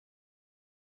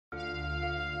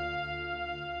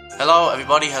Hello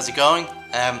everybody, how's it going?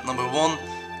 Number one,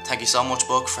 thank you so much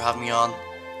Buck for having me on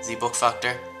the Buck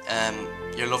Factor.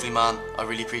 You're a lovely man, I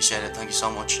really appreciate it, thank you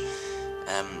so much.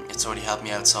 It's already helped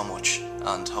me out so much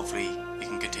and hopefully we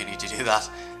can continue to do that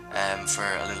for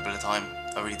a little bit of time.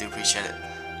 I really do appreciate it.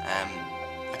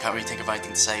 I can't really think of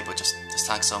anything to say, but just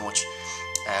thanks so much.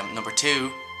 Number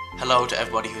two, hello to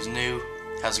everybody who's new,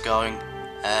 how's it going?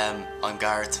 I'm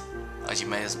Gareth, as you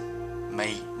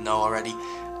may know already.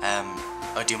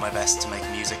 I do my best to make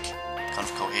music, kind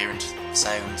of coherent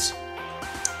sounds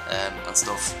and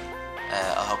stuff.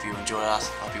 I hope you enjoy that.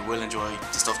 I hope you will enjoy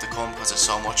the stuff to come because there's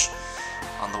so much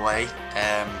on the way.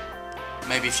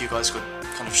 Maybe if you guys could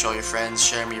kind of show your friends,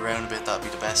 share me around a bit, that'd be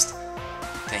the best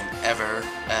thing ever.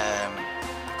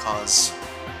 Because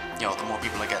the more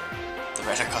people I get, the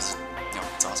better. Because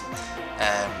it's awesome.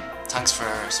 Thanks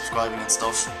for subscribing and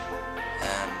stuff.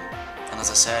 And as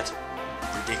I said,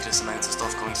 ridiculous amounts of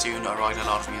stuff coming soon. I write a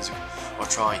lot of music, or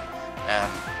try.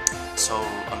 So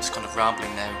I'm just kind of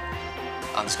rambling now.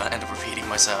 I'm just going to end up repeating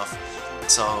myself.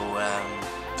 So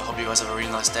I hope you guys have a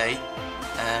really nice day,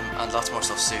 and lots more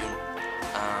stuff soon.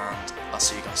 And I'll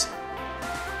see you guys soon.